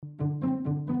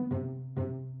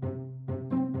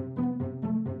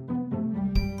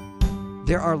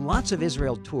There are lots of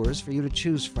Israel tours for you to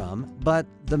choose from, but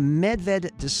the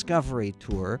Medved Discovery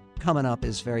Tour coming up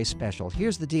is very special.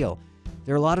 Here's the deal.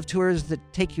 There are a lot of tours that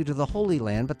take you to the Holy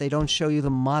Land, but they don't show you the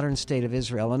modern state of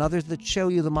Israel, and others that show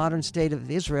you the modern state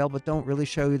of Israel, but don't really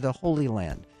show you the Holy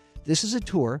Land. This is a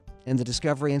tour in the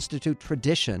Discovery Institute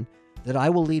tradition that I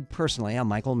will lead personally. I'm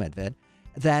Michael Medved,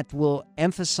 that will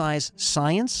emphasize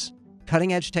science,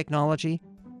 cutting-edge technology,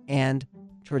 and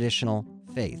traditional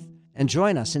faith. And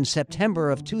join us in September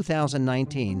of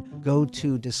 2019. Go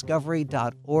to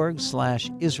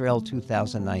discovery.org/Israel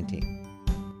 2019.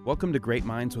 Welcome to Great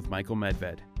Minds with Michael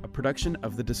Medved, a production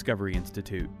of the Discovery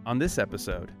Institute. On this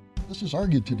episode, this is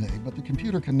argued today, but the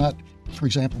computer cannot, for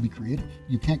example, be creative.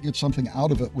 You can't get something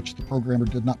out of it which the programmer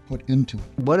did not put into it.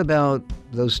 What about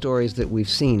those stories that we've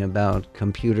seen about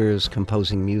computers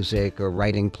composing music or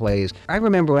writing plays? I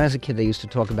remember when I was a kid, they used to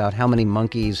talk about how many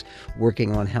monkeys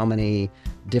working on how many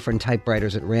different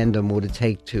typewriters at random would it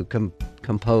take to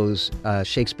compose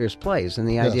Shakespeare's plays. And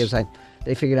the idea is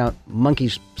they figured out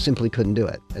monkeys simply couldn't do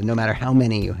it, no matter how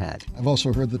many you had. I've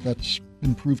also heard that that's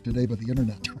been proved today by the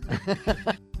internet.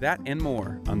 That and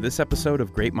more on this episode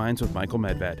of Great Minds with Michael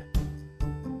Medved.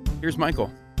 Here's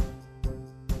Michael.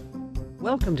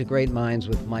 Welcome to Great Minds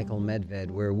with Michael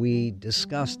Medved, where we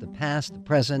discuss the past, the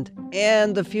present,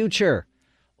 and the future,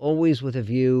 always with a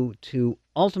view to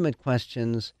ultimate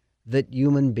questions that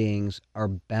human beings are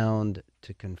bound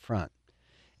to confront.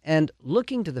 And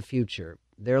looking to the future,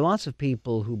 there are lots of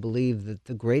people who believe that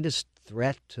the greatest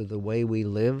threat to the way we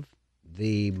live,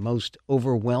 the most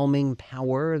overwhelming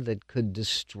power that could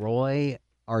destroy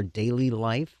our daily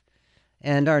life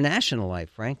and our national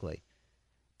life, frankly,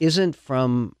 isn't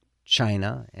from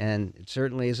China, and it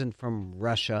certainly isn't from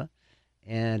Russia,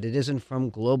 and it isn't from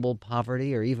global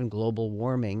poverty or even global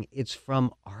warming. It's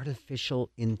from artificial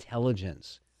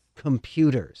intelligence,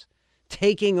 computers,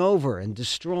 taking over and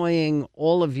destroying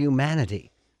all of humanity.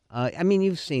 I mean,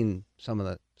 you've seen some of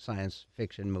the science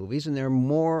fiction movies, and there are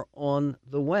more on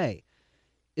the way.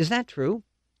 Is that true?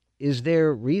 Is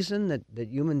there reason that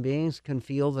human beings can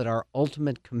feel that our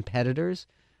ultimate competitors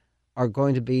are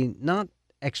going to be not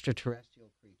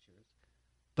extraterrestrial creatures,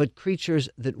 but creatures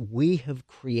that we have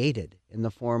created in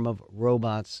the form of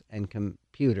robots and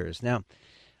computers? Now,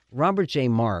 Robert J.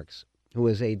 Marks, who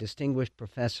is a distinguished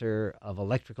professor of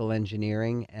electrical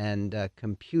engineering and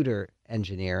computer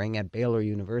engineering at Baylor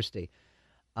University,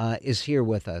 is here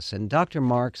with us. And Dr.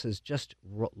 Marks has just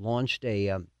launched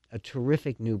a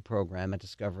terrific new program at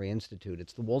Discovery Institute.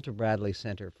 It's the Walter Bradley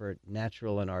Center for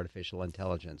Natural and Artificial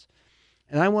Intelligence.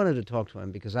 And I wanted to talk to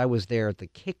him because I was there at the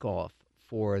kickoff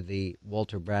for the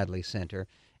Walter Bradley Center,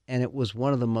 and it was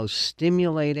one of the most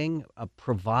stimulating,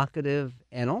 provocative,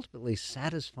 and ultimately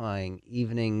satisfying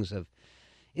evenings of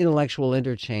intellectual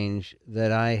interchange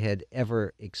that I had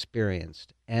ever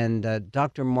experienced. And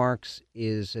Dr. Marks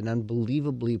is an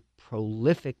unbelievably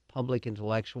prolific public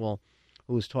intellectual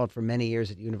who was taught for many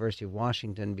years at the University of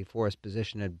Washington before his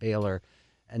position at Baylor,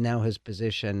 and now his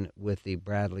position with the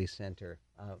Bradley Center.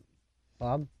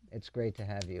 Bob, it's great to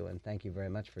have you, and thank you very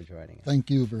much for joining us. Thank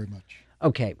you very much.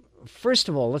 Okay, first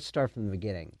of all, let's start from the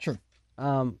beginning. Sure.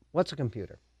 What's a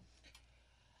computer?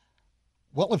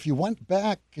 Well, if you went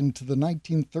back into the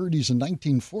 1930s and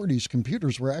 1940s,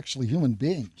 computers were actually human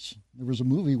beings. There was a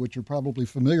movie which you're probably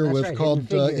familiar with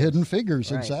called Hidden Figures,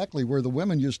 right. Exactly, where the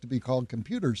women used to be called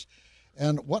computers.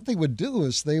 And what they would do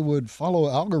is they would follow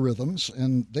algorithms,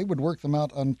 and they would work them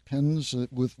out on pens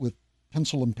with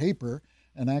pencil and paper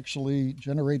and actually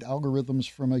generate algorithms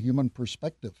from a human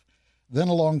perspective. Then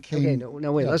along came... Okay,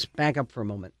 wait, let's back up for a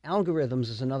moment. Algorithms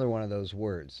is another one of those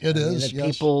words. It is, yes.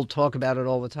 People talk about it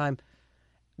all the time.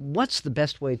 What's the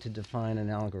best way to define an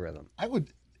algorithm? I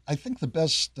think the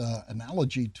best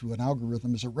analogy to an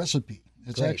algorithm is a recipe.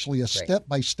 It's actually a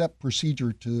step-by-step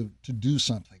procedure to do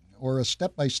something, or a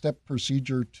step-by-step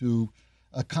procedure to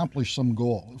accomplish some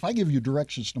goal. If I give you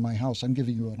directions to my house, I'm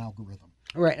giving you an algorithm.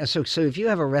 All right. So if you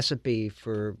have a recipe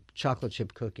for chocolate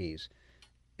chip cookies,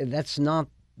 that's not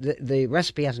the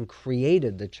recipe hasn't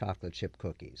created the chocolate chip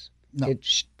cookies. No.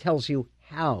 It tells you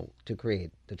how to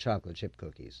create the chocolate chip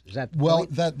cookies. Is that the well?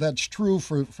 point? That's true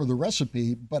for the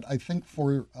recipe, but I think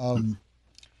for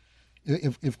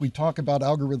if we talk about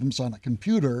algorithms on a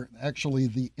computer, actually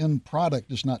the end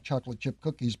product is not chocolate chip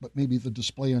cookies, but maybe the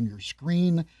display on your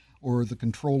screen or the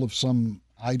control of some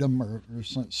item or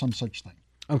some such thing.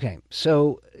 Okay,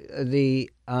 so the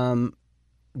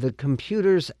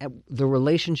computers, the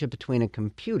relationship between a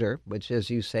computer, which, as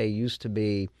you say, used to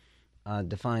be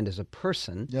defined as a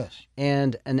person, yes,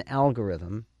 and an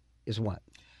algorithm is what?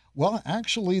 Well,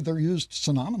 actually, they're used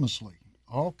synonymously.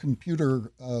 All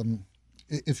computer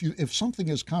If something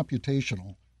is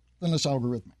computational, then it's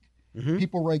algorithmic. Mm-hmm.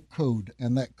 People write code,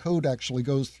 and that code actually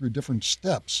goes through different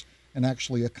steps in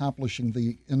actually accomplishing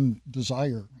the end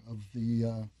desire of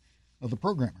the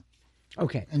programmer.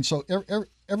 Okay. And so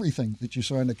everything that you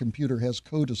saw in a computer has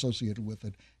code associated with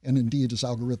it, and indeed is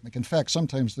algorithmic. In fact,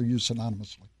 sometimes they're used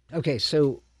synonymously. Okay,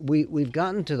 so we've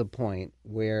gotten to the point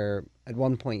where at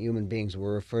one point human beings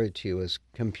were referred to as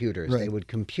computers. Right. They would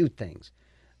compute things.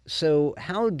 So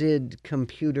how did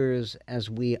computers as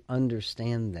we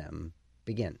understand them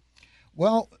begin?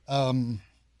 Well,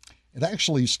 it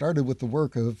actually started with the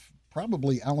work of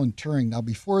probably Alan Turing. Now,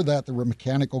 before that, there were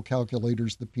mechanical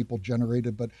calculators that people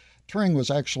generated, but Turing was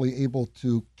actually able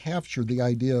to capture the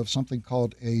idea of something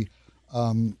called a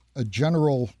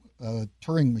general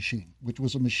Turing machine, which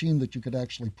was a machine that you could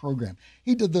actually program.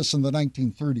 He did this in the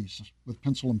 1930s with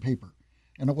pencil and paper,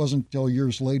 and it wasn't until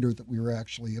years later that we were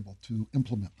actually able to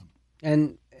implement them.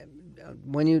 And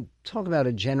when you talk about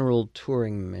a general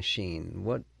Turing machine,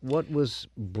 what was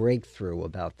breakthrough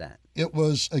about that? It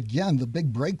was, again, the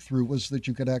big breakthrough was that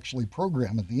you could actually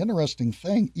program it. The interesting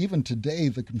thing, even today,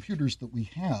 the computers that we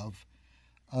have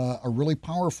are really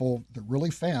powerful, they're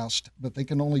really fast, but they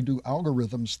can only do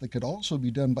algorithms that could also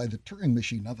be done by the Turing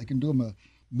machine. Now, they can do them a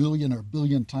million or a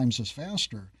billion times as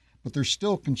faster, but they're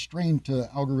still constrained to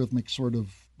algorithmic sort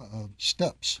of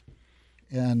steps.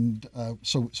 And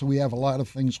so we have a lot of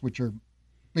things which are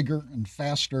bigger and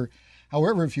faster.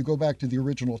 However, if you go back to the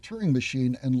original Turing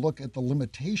machine and look at the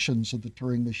limitations of the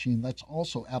Turing machine, that's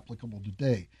also applicable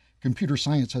today. Computer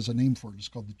science has a name for it. It's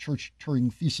called the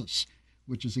Church-Turing thesis,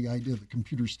 which is the idea that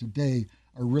computers today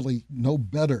are really no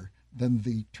better than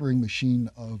the Turing machine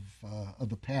of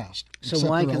the past. So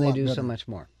why can they do so much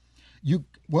more? You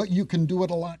can do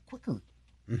it a lot quicker.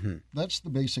 Mm-hmm. That's the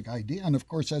basic idea. And of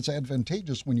course, that's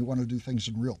advantageous when you want to do things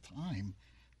in real time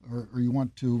or you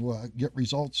want to get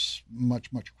results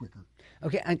much, much quicker.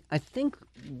 Okay, I think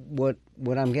what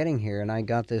I'm getting here, and I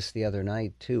got this the other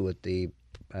night too at the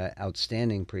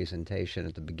outstanding presentation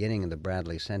at the beginning of the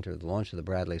Bradley Center, the launch of the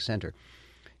Bradley Center,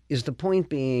 is the point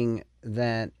being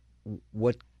that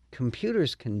what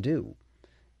computers can do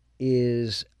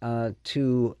is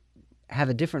to have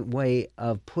a different way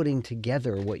of putting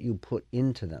together what you put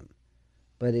into them.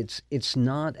 But it's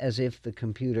not as if the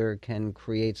computer can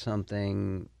create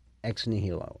something ex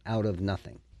nihilo, out of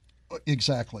nothing.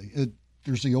 Exactly.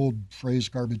 There's the old phrase,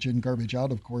 garbage in, garbage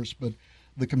out, of course, but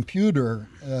the computer,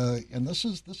 and this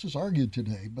is argued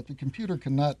today, but the computer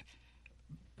cannot,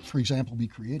 for example, be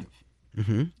creative.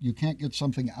 Mm-hmm. You can't get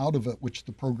something out of it which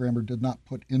the programmer did not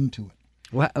put into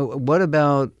it. What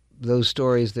about those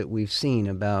stories that we've seen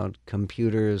about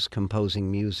computers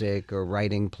composing music or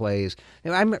writing plays?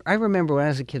 I remember when I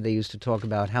was a kid, they used to talk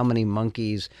about how many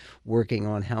monkeys working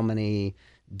on how many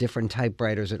different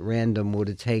typewriters at random would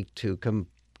it take to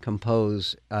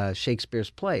compose Shakespeare's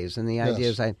plays. And the idea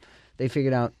is they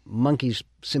figured out monkeys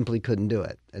simply couldn't do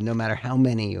it, and no matter how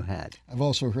many you had. I've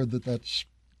also heard that that's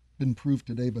been proved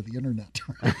today by the internet.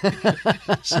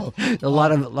 So a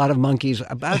lot of monkeys.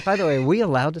 By the way, are we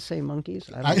allowed to say monkeys?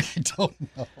 I don't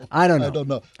know. I don't know. I don't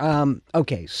know.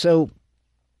 Okay, so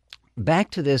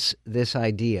back to this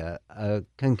idea: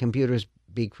 can computers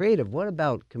be creative? What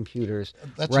about computers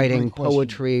writing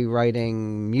poetry,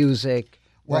 writing music,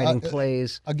 writing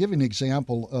plays? I'll give you an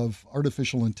example of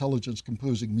artificial intelligence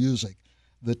composing music.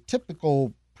 The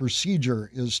typical procedure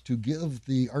is to give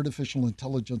the artificial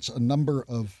intelligence a number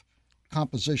of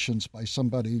compositions by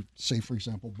somebody, say, for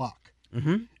example, Bach.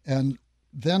 Mm-hmm. And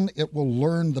then it will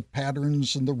learn the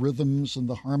patterns and the rhythms and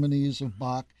the harmonies of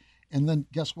Bach. And then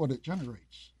guess what it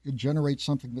generates? It generates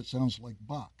something that sounds like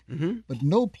Bach. Mm-hmm. But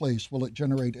no place will it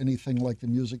generate anything like the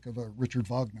music of a Richard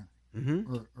Wagner.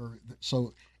 Mm-hmm.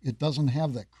 So it doesn't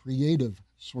have that creative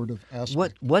sort of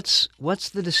aspect. What's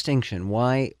the distinction?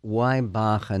 Why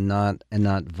Bach and not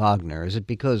Wagner? Is it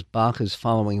because Bach is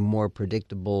following more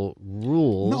predictable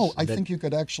rules? No, I think you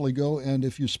could actually go, and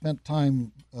if you spent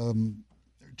time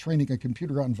training a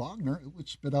computer on Wagner, it would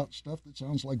spit out stuff that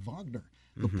sounds like Wagner.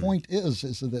 The mm-hmm. point is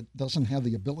that it doesn't have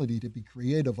the ability to be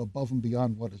creative above and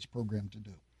beyond what it's programmed to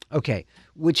do. Okay,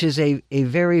 which is a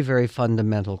very, very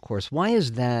fundamental course. Why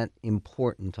is that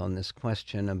important on this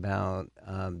question about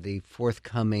the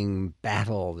forthcoming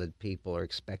battle that people are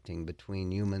expecting between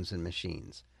humans and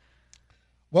machines?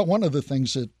 Well, one of the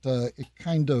things that it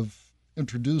kind of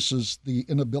introduces the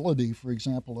inability, for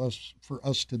example, for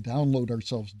us to download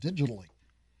ourselves digitally.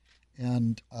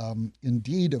 And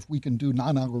indeed, if we can do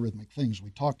non-algorithmic things,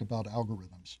 we talked about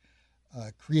algorithms.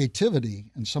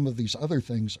 Creativity and some of these other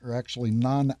things are actually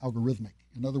non-algorithmic.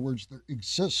 In other words, there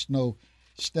exists no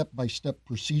step-by-step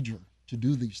procedure to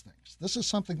do these things. This is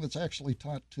something that's actually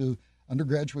taught to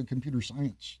undergraduate computer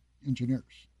science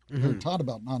engineers. They're taught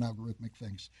about non-algorithmic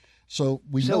things. So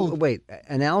wait,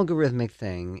 an algorithmic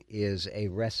thing is a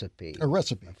recipe. A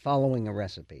recipe. Following a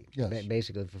recipe. Yes.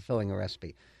 Basically fulfilling a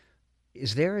recipe.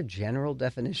 Is there a general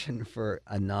definition for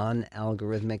a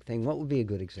non-algorithmic thing? What would be a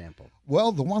good example?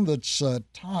 Well, the one that's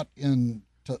taught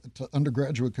to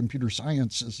undergraduate computer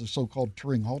science is the so-called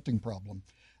Turing halting problem.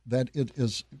 That it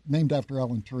is named after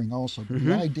Alan Turing also. But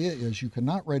the idea is you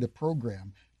cannot write a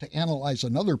program to analyze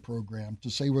another program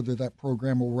to say whether that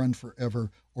program will run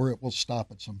forever or it will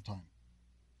stop at some time.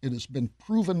 It has been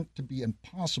proven to be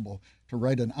impossible to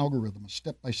write an algorithm, a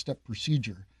step-by-step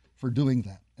procedure for doing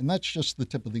that. And that's just the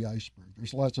tip of the iceberg.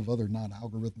 There's lots of other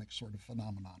non-algorithmic sort of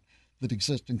phenomenon that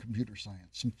exist in computer science.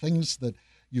 Some things that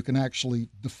you can actually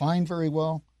define very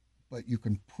well, but you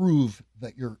can prove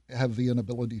that you have the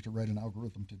inability to write an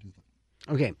algorithm to do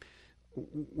that. Okay.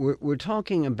 We're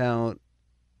talking about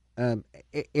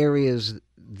areas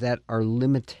that are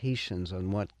limitations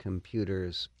on what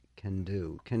computers can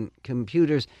do.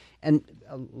 Computers, and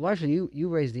largely you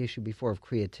raised the issue before of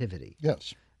creativity.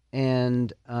 Yes.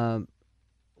 And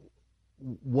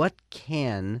what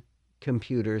can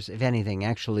computers, if anything,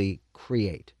 actually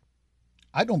create?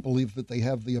 I don't believe that they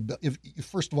have the ability. You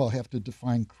first of all have to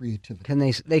define creativity. Can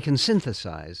they can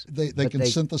synthesize? They can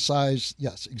synthesize.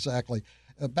 Yes, exactly.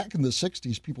 Back in the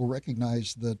 60s, people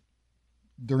recognized that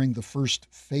during the first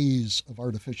phase of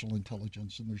artificial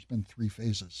intelligence, and there's been 3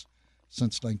 phases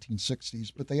since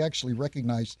 1960s, but they actually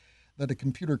recognized that a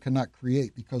computer cannot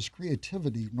create because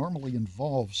creativity normally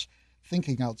involves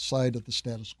thinking outside of the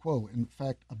status quo. In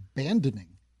fact,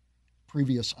 abandoning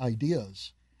previous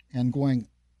ideas and going,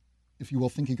 if you will,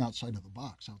 thinking outside of the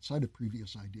box, outside of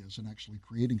previous ideas, and actually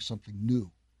creating something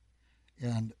new.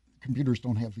 And computers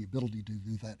don't have the ability to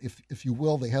do that. If you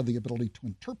will, they have the ability to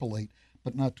interpolate,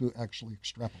 but not to actually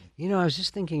extrapolate. You know, I was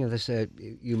just thinking of this.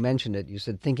 You mentioned it. You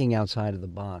said thinking outside of the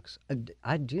box.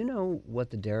 Do you know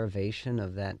what the derivation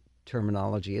of that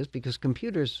terminology is? Because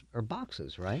computers are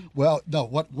boxes, right? Well, no.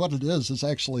 What it is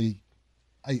actually,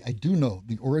 I do know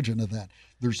the origin of that.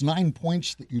 There's 9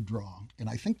 points that you draw, and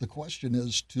I think the question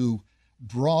is to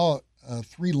draw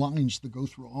 3 lines that go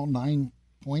through all 9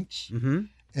 points. Mm-hmm.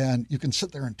 And you can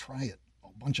sit there and try it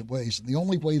a bunch of ways. And the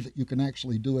only way that you can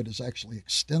actually do it is actually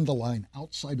extend the line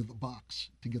outside of the box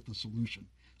to get the solution.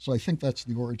 So I think that's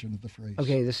the origin of the phrase.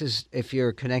 Okay, this is if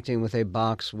you're connecting with a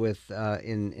box with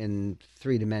in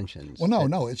 3 dimensions. Well,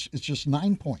 no, it's just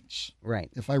 9 points. Right.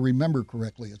 If I remember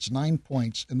correctly, it's 9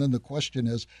 points, and then the question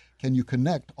is, can you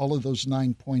connect all of those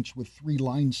 9 points with 3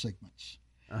 line segments?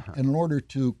 Uh-huh. And in order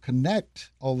to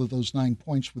connect all of those 9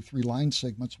 points with 3 line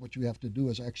segments, what you have to do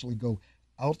is actually go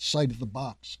outside of the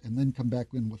box and then come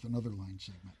back in with another line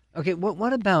segment. Okay,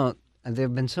 what about, there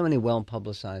have been so many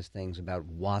well-publicized things about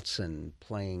Watson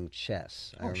playing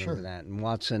chess. I remember that. And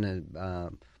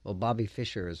Watson, Bobby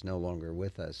Fischer is no longer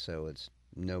with us, so it's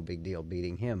no big deal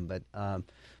beating him. But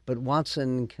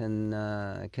Watson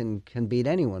can beat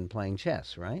anyone playing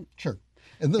chess, right? Sure.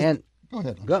 Go ahead.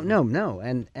 No.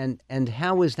 And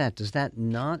how is that? Does that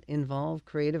not involve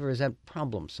creative, or is that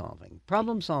problem solving?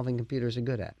 Problem solving computers are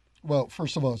good at. Well,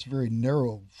 first of all, it's a very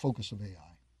narrow focus of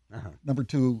AI. Uh-huh. Number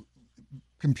 2,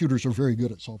 computers are very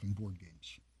good at solving board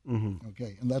games. Mm-hmm.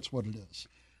 Okay, and that's what it is.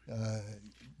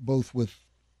 Both with,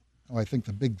 I think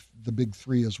the big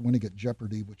 3 is winning at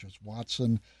Jeopardy, which is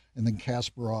Watson, and then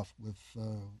Kasparov with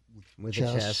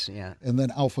chess, yeah, and then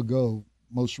AlphaGo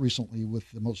most recently with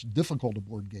the most difficult of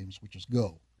board games, which is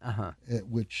Go,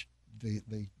 which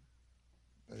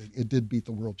it did beat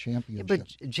the world championship. Yeah,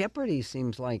 but Jeopardy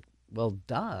seems like, well,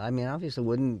 duh. I mean, obviously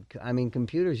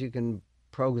computers, you can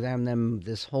program them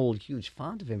this whole huge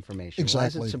font of information.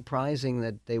 Exactly. Why is it surprising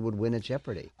that they would win at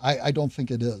Jeopardy? I don't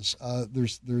think it is.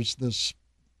 There's this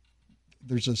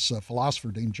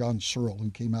philosopher named John Searle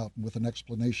who came out with an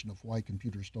explanation of why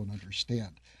computers don't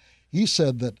understand. He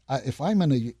said that if I'm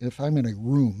in a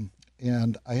room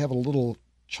and I have a little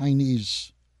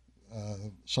Chinese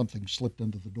something slipped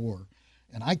into the door,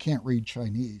 and I can't read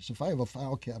Chinese, if I have a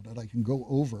file cabinet, I can go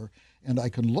over and I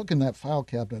can look in that file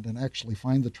cabinet and actually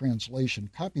find the translation,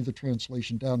 copy the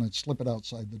translation down, and slip it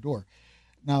outside the door.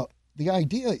 Now, the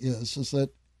idea is that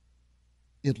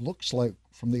it looks like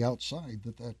from the outside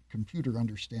that computer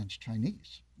understands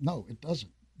Chinese. No, it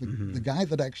doesn't. The guy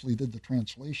that actually did the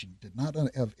translation did not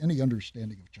have any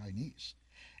understanding of Chinese.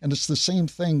 And it's the same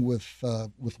thing with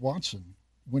Watson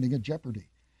winning at Jeopardy.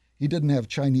 He didn't have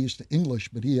Chinese to English,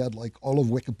 but he had like all of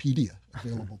Wikipedia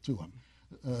available to him.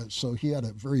 So he had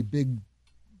a very big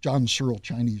John Searle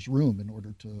Chinese room in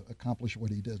order to accomplish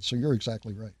what he did. So you're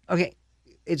exactly right. Okay.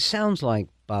 It sounds like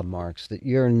Bob Marks, that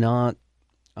you're not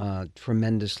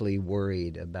tremendously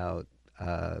worried about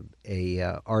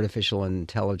a artificial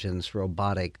intelligence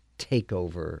robotic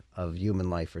takeover of human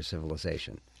life or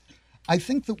civilization? I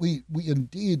think that we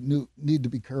indeed need to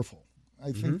be careful.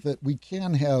 I think that we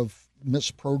can have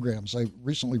misprograms. I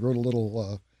recently wrote a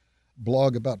little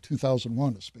blog about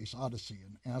 2001, A Space Odyssey,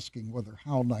 and asking whether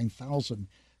HAL 9000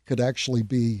 could actually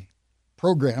be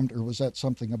programmed, or was that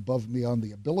something above and beyond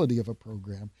the ability of a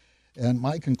program? And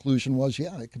my conclusion was,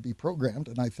 yeah, it could be programmed,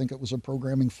 and I think it was a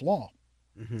programming flaw.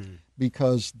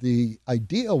 Because the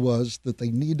idea was that they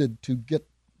needed to get,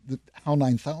 HAL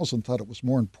 9000 thought it was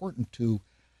more important to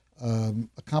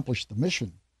accomplish the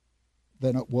mission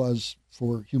than it was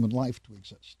for human life to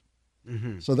exist.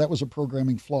 So that was a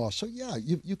programming flaw. So yeah,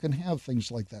 you can have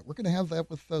things like that. We're going to have that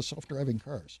with self-driving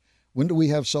cars. When do we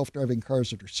have self-driving cars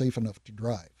that are safe enough to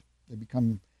drive? They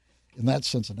become, in that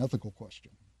sense, an ethical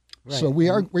question. Right. So we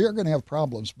are going to have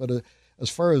problems. But as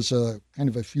far as kind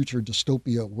of a future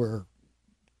dystopia where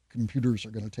computers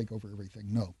are going to take over everything,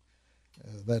 no,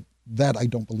 that I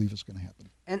don't believe is going to happen.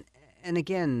 And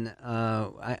again,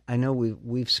 I know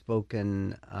we've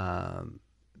spoken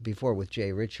before with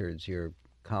Jay Richards, your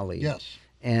colleague. Yes.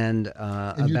 And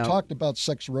you talked about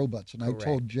sex robots, and correct. I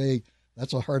told Jay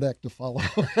that's a hard act to follow.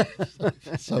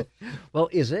 So, well,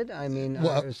 is it? I mean,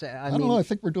 I don't know. I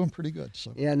think we're doing pretty good.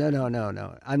 So. Yeah, no.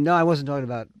 I wasn't talking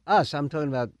about us. I'm talking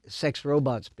about sex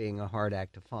robots being a hard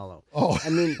act to follow. Oh, I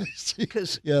mean,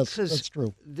 because yes, that's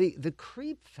true. The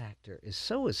creep factor is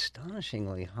so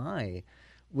astonishingly high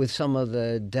with some of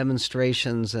the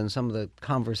demonstrations and some of the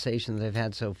conversations they've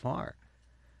had so far.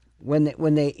 When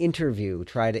they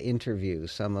try to interview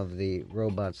some of the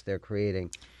robots they're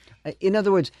creating. In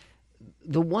other words,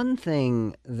 the one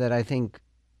thing that I think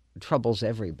troubles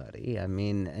everybody, I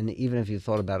mean, and even if you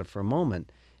thought about it for a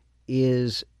moment,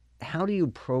 is how do you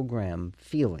program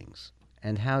feelings?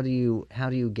 And how do you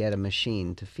get a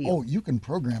machine to feel? Oh, you can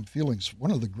program feelings.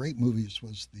 One of the great movies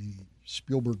was the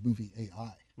Spielberg movie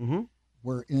AI,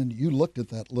 wherein you looked at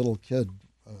that little kid.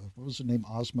 What was the name?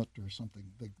 Osment or something?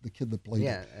 The kid that played it.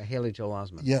 Yeah, Haley Joel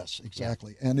Osment. Yes,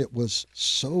 exactly. Yeah. And it was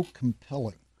so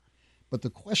compelling. But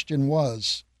the question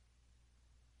was,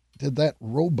 did that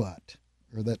robot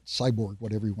or that cyborg,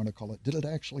 whatever you want to call it, did it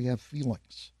actually have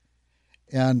feelings?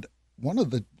 And one of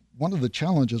the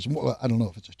challenges, well, I don't know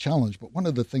if it's a challenge, but one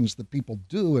of the things that people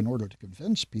do in order to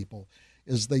convince people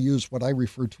is they use what I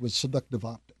refer to as seductive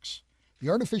optics. The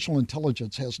artificial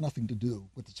intelligence has nothing to do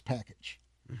with its package.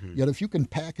 Yet if you can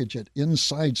package it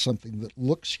inside something that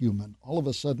looks human, all of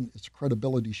a sudden its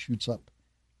credibility shoots up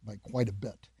by quite a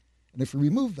bit. And if you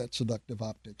remove that seductive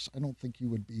optics, I don't think you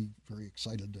would be very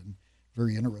excited and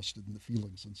very interested in the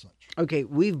feelings and such. Okay,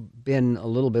 we've been a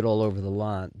little bit all over the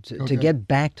lot. To get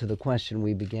back to the question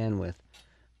we began with,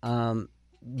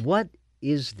 what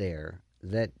is there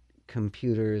that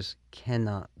computers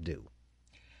cannot do?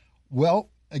 Well,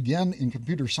 again, in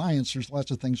computer science, there's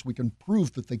lots of things we can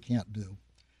prove that they can't do.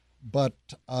 But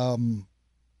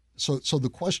so the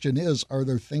question is, are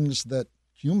there things that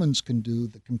humans can do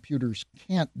that computers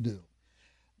can't do?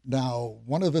 Now,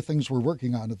 one of the things we're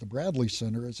working on at the Bradley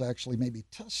Center is actually maybe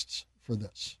tests for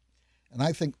this. And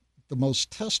I think the most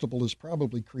testable is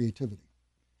probably creativity.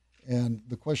 And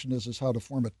the question is how to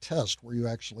form a test where you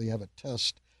actually have a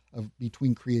test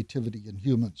between creativity and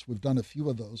humans. We've done a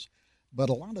few of those, but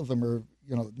a lot of them are,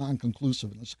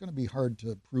 non-conclusive, and it's going to be hard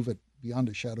to prove it beyond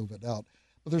a shadow of a doubt.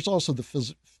 But there's also the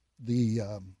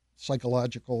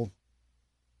physiological,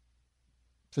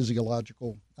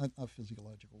 not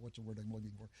physiological, what's the word I'm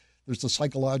looking for? There's the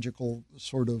psychological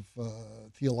sort of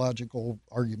theological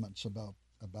arguments about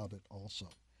it also.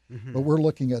 But we're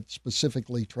looking at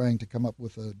specifically trying to come up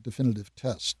with a definitive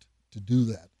test to do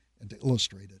that and to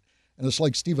illustrate it. And it's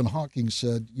like Stephen Hawking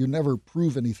said, you never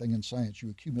prove anything in science,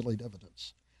 you accumulate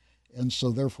evidence. And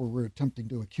so, therefore, we're attempting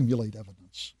to accumulate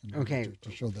evidence in order to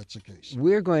show that's the case.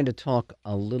 We're going to talk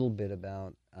a little bit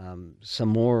about some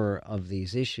more of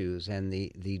these issues and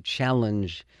the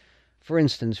challenge, for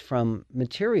instance, from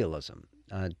materialism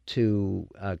to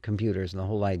computers and the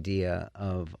whole idea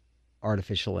of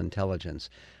artificial intelligence.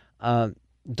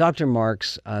 Dr.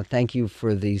 Marks, thank you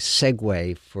for the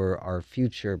segue for our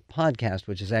future podcast,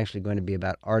 which is actually going to be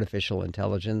about artificial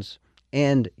intelligence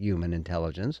and human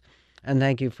intelligence. And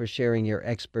thank you for sharing your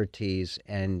expertise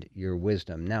and your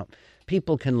wisdom. Now,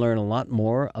 people can learn a lot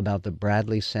more about the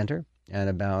Bradley Center and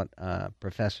about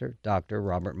Professor Dr.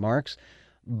 Robert Marks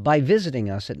by visiting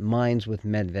us at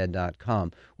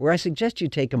mindswithmedved.com, where I suggest you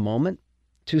take a moment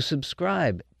to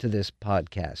subscribe to this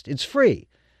podcast. It's free.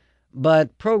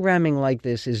 But programming like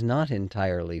this is not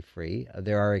entirely free.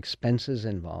 There are expenses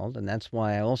involved, and that's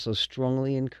why I also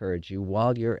strongly encourage you,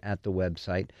 while you're at the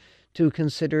website, to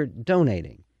consider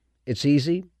donating. It's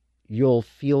easy. You'll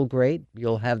feel great.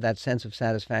 You'll have that sense of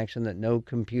satisfaction that no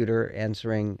computer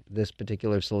answering this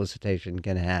particular solicitation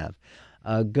can have.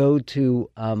 Go to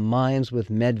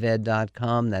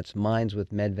mindswithmedved.com. That's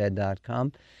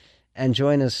mindswithmedved.com. And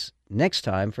join us next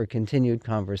time for continued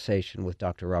conversation with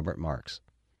Dr. Robert Marks.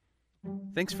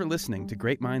 Thanks for listening to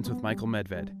Great Minds with Michael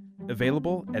Medved,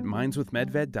 available at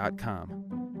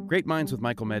mindswithmedved.com. Great Minds with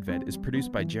Michael Medved is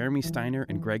produced by Jeremy Steiner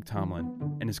and Greg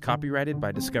Tomlin and is copyrighted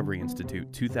by Discovery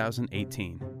Institute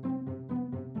 2018.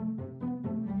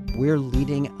 We're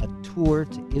leading a tour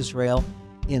to Israel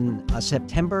in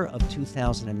September of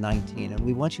 2019, and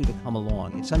we want you to come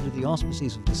along. It's under the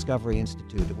auspices of Discovery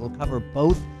Institute. It will cover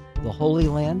both the Holy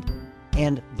Land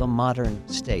and the modern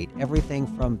state, everything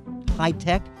from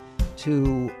high-tech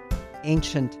to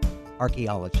ancient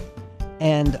archaeology,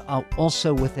 and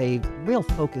also with a real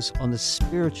focus on the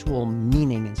spiritual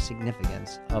meaning and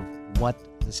significance of what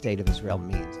the state of Israel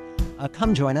means.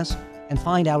 Come join us and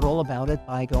find out all about it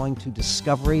by going to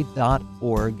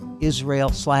discovery.org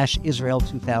Israel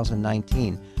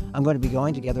 2019. I'm going to be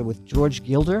going together with George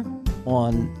Gilder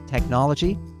on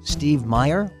technology, Steve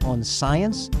Meyer on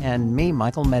science, and me,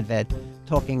 Michael Medved,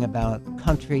 talking about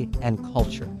country and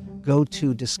culture. Go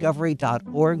to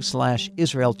discovery.org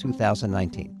Israel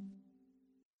 2019.